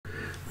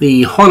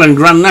The Highland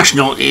Grand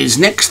National is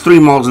next, 3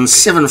 miles and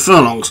 7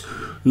 furlongs,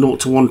 0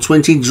 to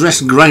 120.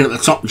 Dressed Grain at the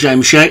top,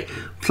 James Shea.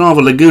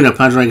 Plava Laguna,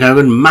 Padraig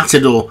Hogan.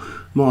 Matador,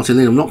 Martin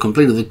Linham, not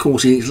completed the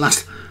course in its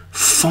last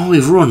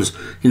 5 runs.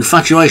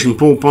 Infatuation,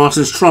 Paul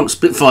Parsons. Trump,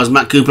 Spitfires,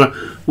 Matt Cooper.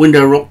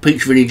 Window Rock,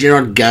 Peach, Vinnie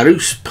Gerard.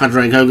 Garus,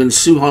 Padraig Hogan.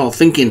 Suhail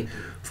Thinking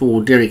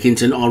for Derek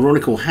Hinton.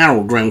 Ironical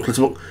Harold, Graham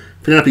Clutterbuck.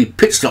 Penelope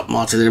Pitstop,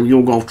 Martin Linham.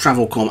 Your Golf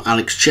Travelcom,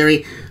 Alex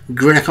Cherry.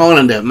 Greenock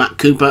Islander, Matt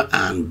Cooper.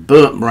 And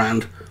Burt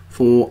Brand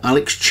for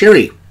Alex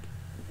Cherry.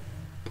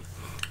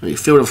 A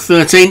field of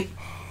 13,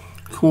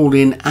 called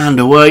in and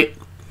away.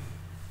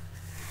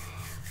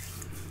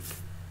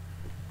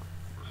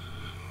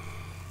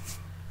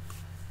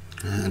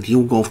 And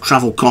Your Golf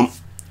Travelcom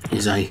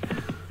is a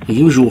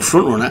usual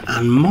front runner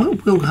and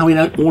might well have it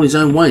out all his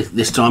own way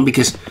this time,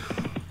 because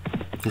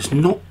there's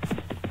not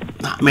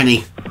that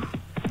many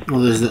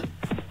others that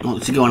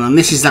like to go on. And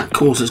this is that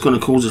course that's going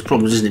to cause us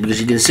problems, isn't it? Because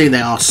you can see they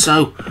are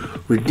so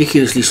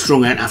ridiculously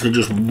strung out after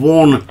just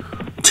one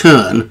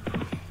turn.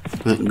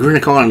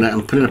 Greenock Islander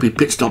and Penelope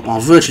Pitstop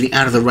are virtually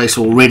out of the race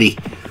already.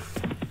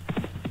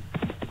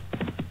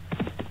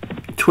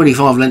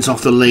 25 lengths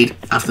off the lead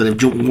after they've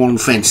jumped one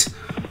fence.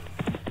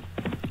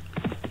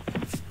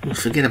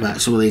 Forget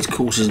about some of these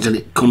courses until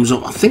it comes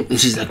up. I think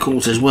this is the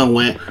course as well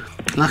where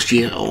last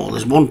year,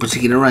 there's one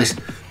particular race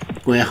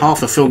where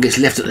half the field gets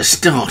left at the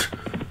start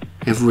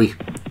every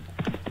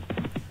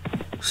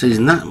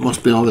season. That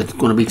must be either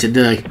going to be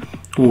today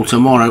or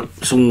tomorrow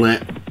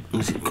somewhere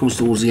as it comes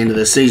towards the end of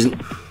the season.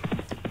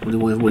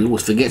 Everybody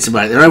always forgets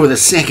about it. They're over the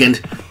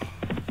second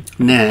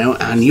now,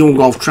 and Your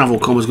Golf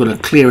Travelcom has got a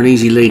clear and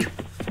easy lead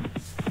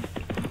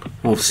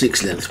of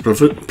 6 lengths.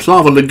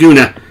 Plava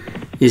Laguna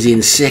is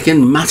in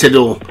second.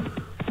 Matador,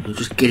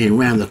 just getting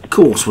round the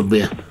course would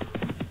be a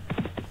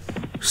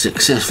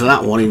success for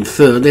that one, in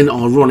third. Then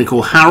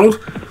Ironical Harold,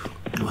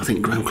 who I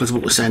think Graham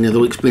Clutterbuck was saying the other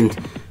week's been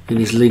in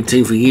his lead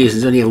team for years.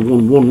 He's only ever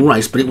won one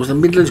race, but it was the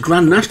Midlands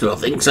Grand National, I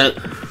think, so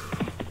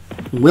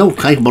well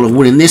capable of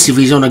winning this if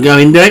he's on a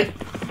going day.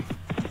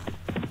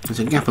 There's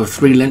a gap of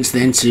 3 lengths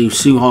then to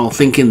Suhail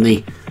Thinking,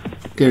 the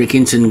Derek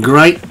Hinton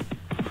Grey.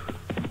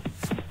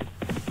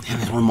 And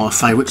there's one of my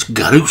favourites,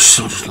 Garus.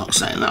 I just like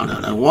saying that, I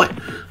don't know why.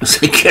 I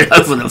say get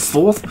over the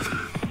 4th.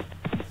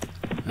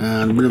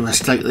 And a bit of a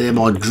mistake there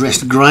by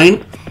Dressed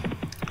Grain.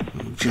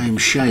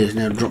 James Shea has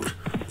now dropped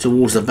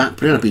towards the back.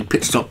 Penelope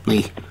Pitstop,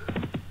 the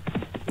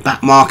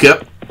back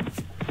marker.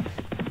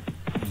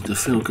 The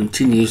field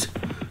continues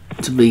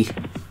to be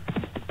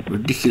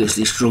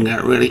ridiculously strung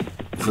out, really,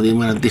 for the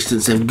amount of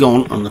distance they've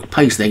gone and the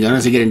pace they're going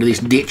as they get into this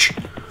ditch.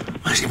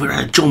 Actually, we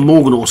had a John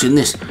Morgan horse in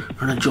this.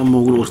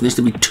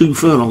 To be 2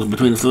 furlongs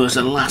between the first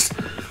and last.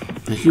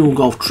 The Your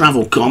Golf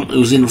Travelcom,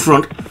 who's in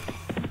front,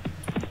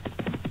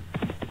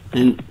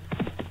 who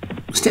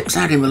steps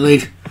out in the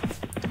lead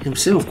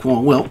himself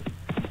quite well,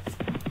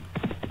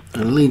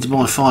 and leads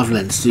by 5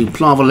 lengths to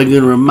Plava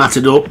Laguna and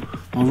Matador.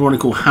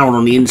 Ironical Harold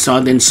on the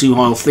inside, then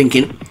Suhail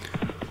Thinking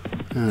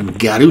and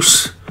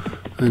Garus,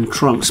 and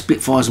Trump,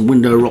 Spitfires and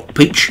Window Rock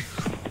Peach.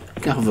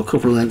 Gap of a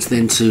couple of lengths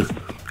then to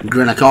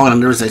Greenock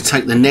Islander as they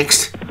take the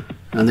next,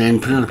 and then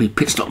Penelope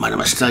Pitstop made a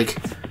mistake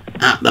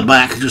at the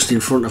back, just in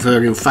front of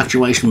her.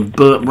 Infatuation,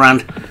 Burt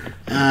Brand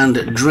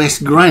and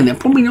Dressed Grain. They're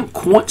probably not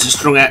quite so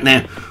strung out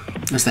now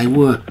as they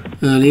were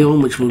early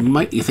on, which would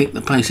make you think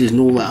the pace isn't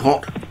all that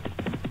hot.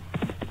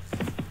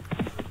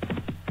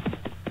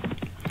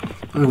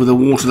 Over the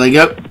water they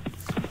go,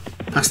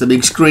 past the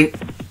big screen.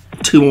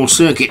 2 more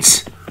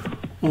circuits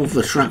of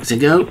the track to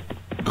go.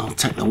 I'll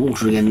take the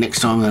water again next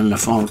time, and the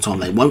final time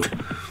they won't.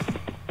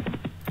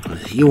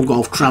 Your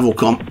Golf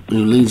Travelcom,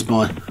 who leads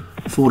by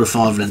 4 to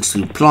 5 lengths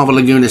to Plava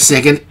Laguna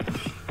second.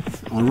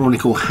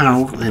 Ironical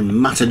Harold,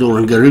 then Matador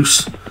and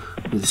Garus,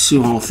 with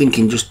Suhail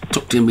Thinking just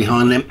tucked in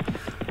behind them.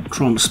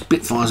 Trump,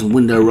 Spitfires and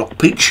Window Rock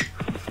Peach.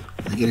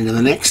 They get into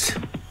the next.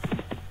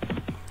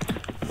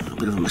 A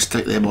bit of a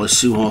mistake there by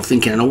Suhail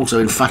Thinking, and also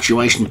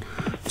Infatuation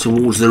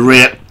towards the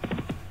rear.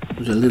 It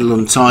was a little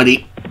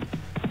untidy.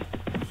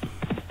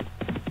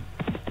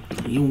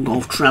 Your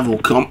Golf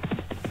Travelcom,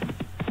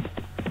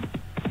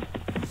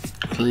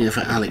 clear for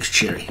Alex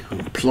Cherry.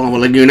 Plava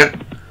Laguna,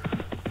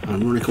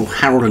 Ironical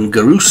Harold and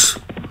Garus,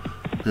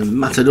 and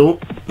Matador,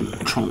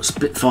 and Trump,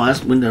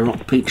 Spitfires, Window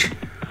Rock Peach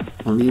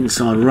on the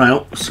inside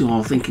rail.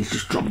 Suhail Thinking's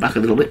just dropped back a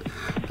little bit.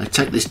 They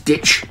take this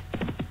ditch.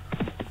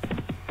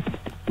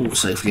 All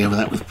safely over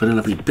that, with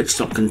Penelope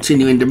Pitstop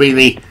continuing to be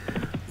the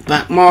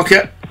back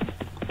marker.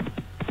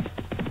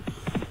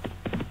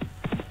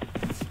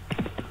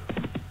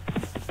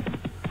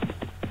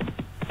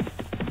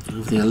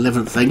 Over the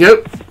 11th they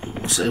go.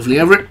 All safely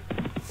over it.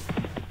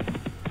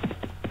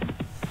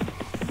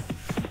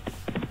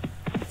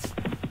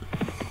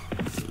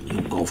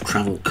 Your Golf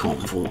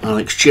Travelcom for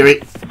Alex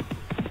Cherry.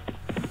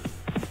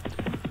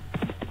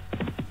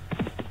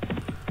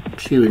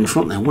 Clear in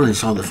front, they're well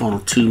inside the final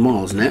 2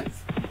 miles now.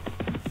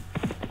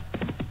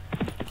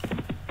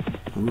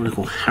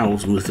 Ironical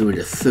Harold's moved through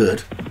into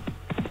 3rd.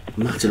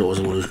 Matador's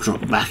the one who's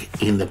dropped back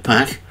in the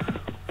pack.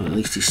 Well, at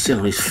least he's still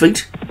on his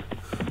feet.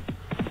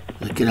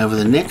 They get over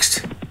the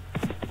next.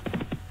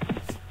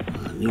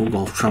 Your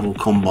Golf Travel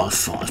Con by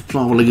 5.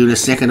 Plava Laguna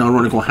second,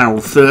 Ironical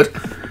Harold third.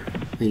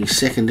 The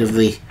second of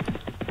the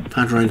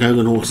Padraig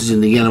Hogan horses in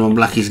the yellow and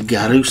black is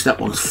Garus. That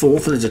one's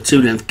fourth, and there's a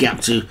 2-length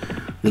gap to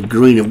the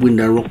green of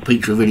Window Rock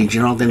Peach for Vinnie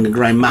Gerard. Then the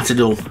grey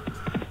Matador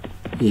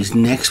is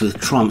next with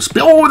Trump.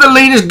 Oh, the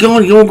leader's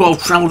gone. Your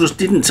Golf Travel just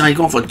didn't take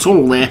off at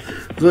all there.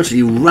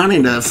 Virtually ran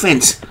into the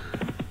fence.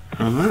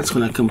 And that's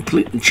going to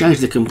completely change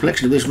the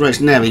complexion of this race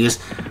now, because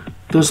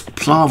does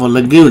Plava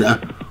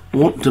Laguna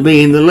want to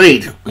be in the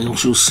lead? We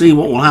shall see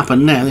what will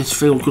happen now. This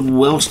field could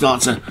well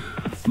start to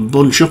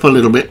bunch up a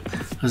little bit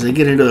as they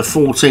get into the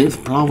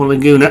 14th. Plava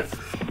Laguna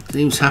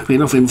seems happy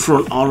enough in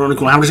front.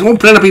 Ironical Harris. Oh,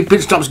 Penelope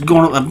Pitstop's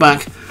gone at the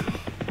back.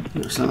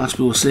 So that's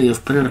we'll see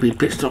if Penelope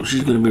Pitstop.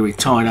 She's going to be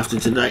retired after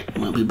today.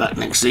 Won't be back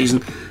next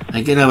season.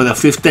 They get over the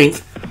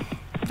 15th,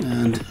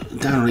 and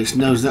down on its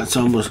nose that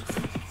time was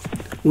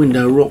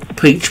Window Rock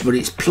Peach, but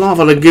it's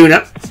Plava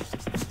Laguna.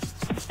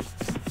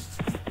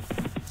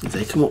 If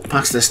they come up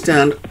past the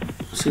stand,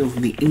 see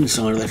on the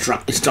inside of the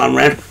track this time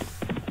round.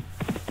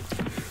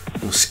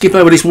 They'll skip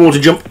over this water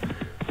jump,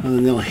 and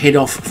then they'll head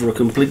off for a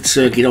complete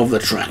circuit of the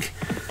track.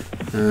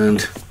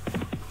 And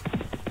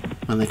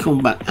when they come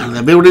back out of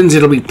the buildings,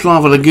 it'll be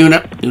Plava Laguna,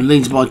 who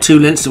leads by 2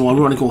 lengths to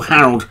Ironical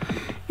Harold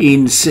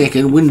in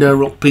second. Window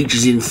Rock Peach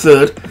is in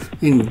third.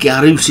 Then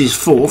Garus is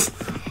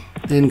fourth.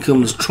 Then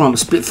comes Trump,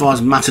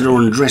 Spitfires,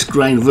 Matador and Dress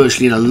Grain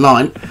virtually in a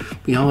line.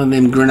 Behind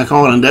them, Greenock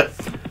Islander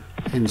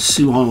and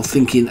Suhail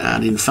Thinking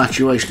and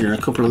Infatuation, and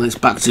a couple of lengths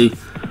back to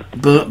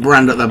Burt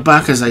Brand at the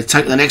back as they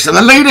take the next. And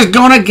the leader's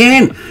gone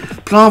again.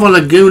 Plava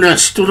Laguna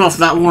stood off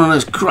that one and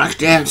has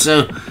crashed out,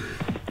 so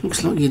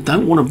looks like you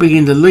don't want to be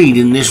in the lead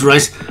in this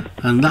race,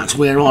 and that's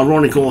where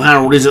Ironical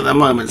Harold is at the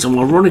moment. So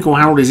Ironical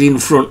Harold is in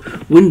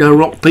front. Window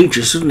Rock Peach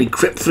has suddenly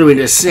crept through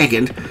into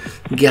second.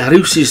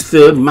 Garus is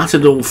third,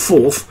 Matador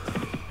fourth.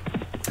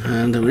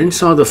 And we're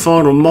inside the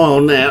final mile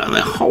now, and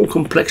the whole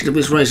complexion of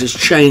this race has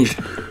changed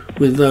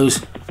with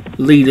those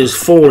leaders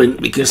falling,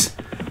 because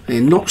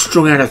they're not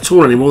strung out at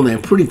all anymore. They're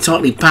pretty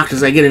tightly packed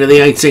as they get into the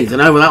 18th,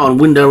 and over that one,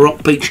 Window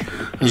Rock Peach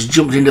has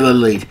jumped into the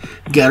lead.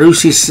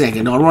 Garus is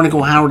second,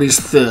 Ironical Harold is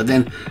third,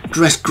 then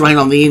Dress Grain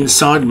on the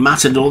inside,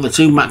 Matador, the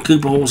 2 Matt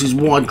Cooper horses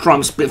wide,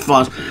 Trump,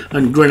 Spitfires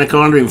and Greenock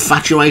Islander.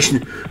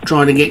 Infatuation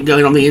trying to get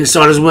going on the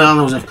inside as well.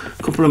 There was a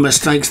couple of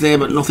mistakes there,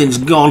 but nothing's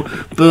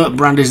gone. Burt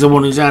Brand is the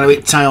one who's out of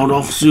it, tailed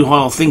off.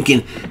 Suhail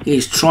Thinking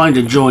is trying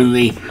to join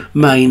the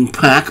main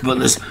pack, but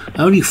there's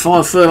only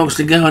 5 furlongs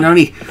to go and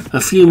only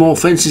a few more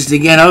fences to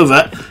get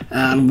over,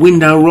 and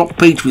Window Rock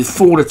Peach with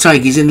 4 to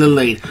take is in the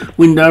lead.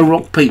 Window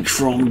Rock Peach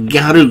from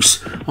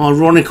Garus,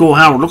 Ironical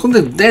Harold. Look at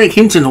the Derek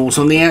Hinton horse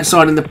on the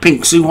outside in the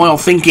pink. Suhail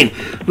Thinking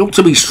looked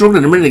to be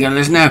struggling a minute ago, and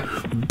has now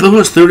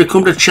burst through to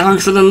come to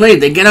challenge for the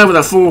lead. They get over the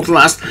 4th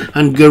last,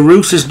 and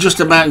Garus has just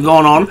about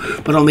gone on,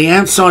 but on the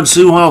outside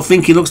Suhail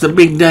Thinking looks the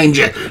big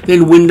danger.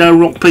 Then Window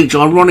Rock Peach,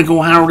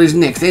 Ironical Harold is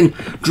next, then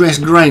Dress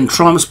Grain,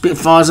 Trump,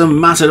 Spitfires and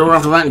Matador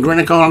after that,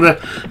 Greenock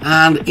Islander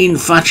and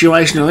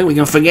Infatuation. I think we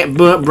can forget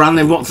Burt Brand.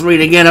 They've got 3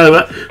 to get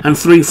over and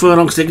 3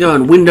 furlongs to go,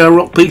 and Window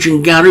Rock Peach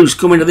and Garus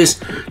come into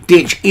this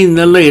ditch in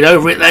the lead.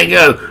 Over it they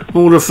go.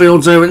 All the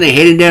fields over, and they're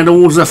heading down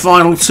towards the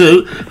final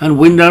 2, and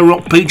Window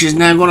Rock Peach has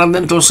now got a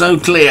length or so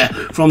clear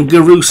from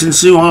Garus and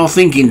Suhail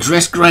Thinking.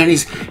 Dress Grain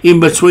is in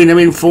between them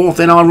in 4th,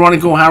 then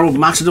Ironical Harold,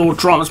 Matador,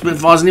 Trump,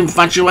 Spitfires and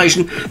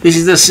Infatuation. This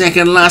is the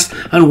 2nd last,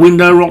 and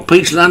Window Rock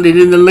Peach landed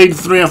in the lead,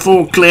 3 or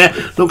 4 clear.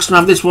 Looks to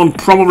have this one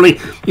probably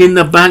in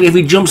the bag if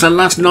he jumps the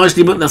last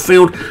nicely, but the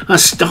field are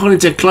starting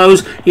to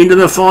close. Into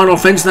the final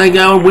fence they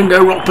go, and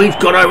Window Rock Peach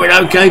got over it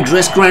okay.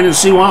 Dress Grain and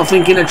Suhail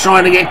Thinking are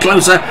trying to get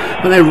closer,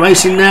 but they're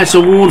racing now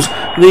towards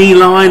the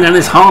line, and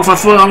there's half a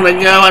furlong to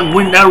go, and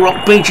Window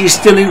Rock Peach is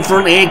still in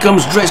front. Here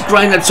comes Dress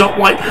Grain, the top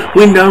weight.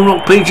 Window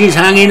Rock Peach is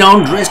hanging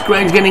on. Dress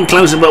Grain's getting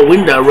closer, but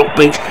Window Rock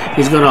Peach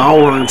is going to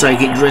hold on and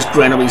take it. Dress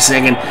Grain will be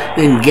second,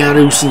 then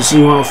Garus and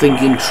Suhail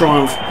Thinking,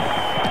 Triumph,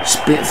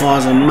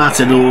 Spitfires and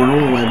Matador, and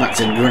all the way back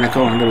to Greenock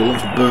Islander. We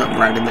lost Burt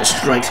Brand in the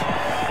straight,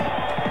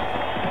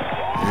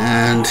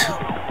 and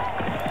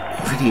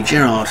Vinnie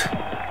Gerard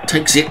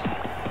takes it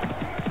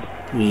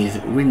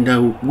with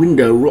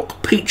Window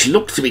Rock Peach.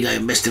 Looked to be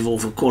going best of all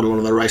for quite a lot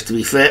of the race, to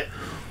be fair.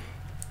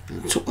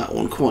 And took that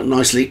one quite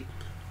nicely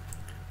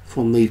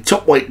from the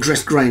top weight.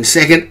 Dress Grain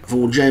second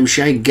for James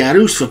Shea.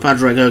 Garus for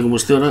Padraig Hogan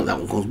was third. That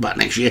one comes back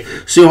next year.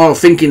 Suhail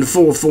Thinking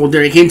fourth for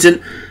Derek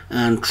Hinton,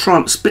 and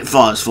Trump,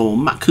 Spitfires for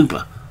Matt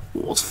Cooper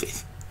was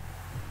fifth.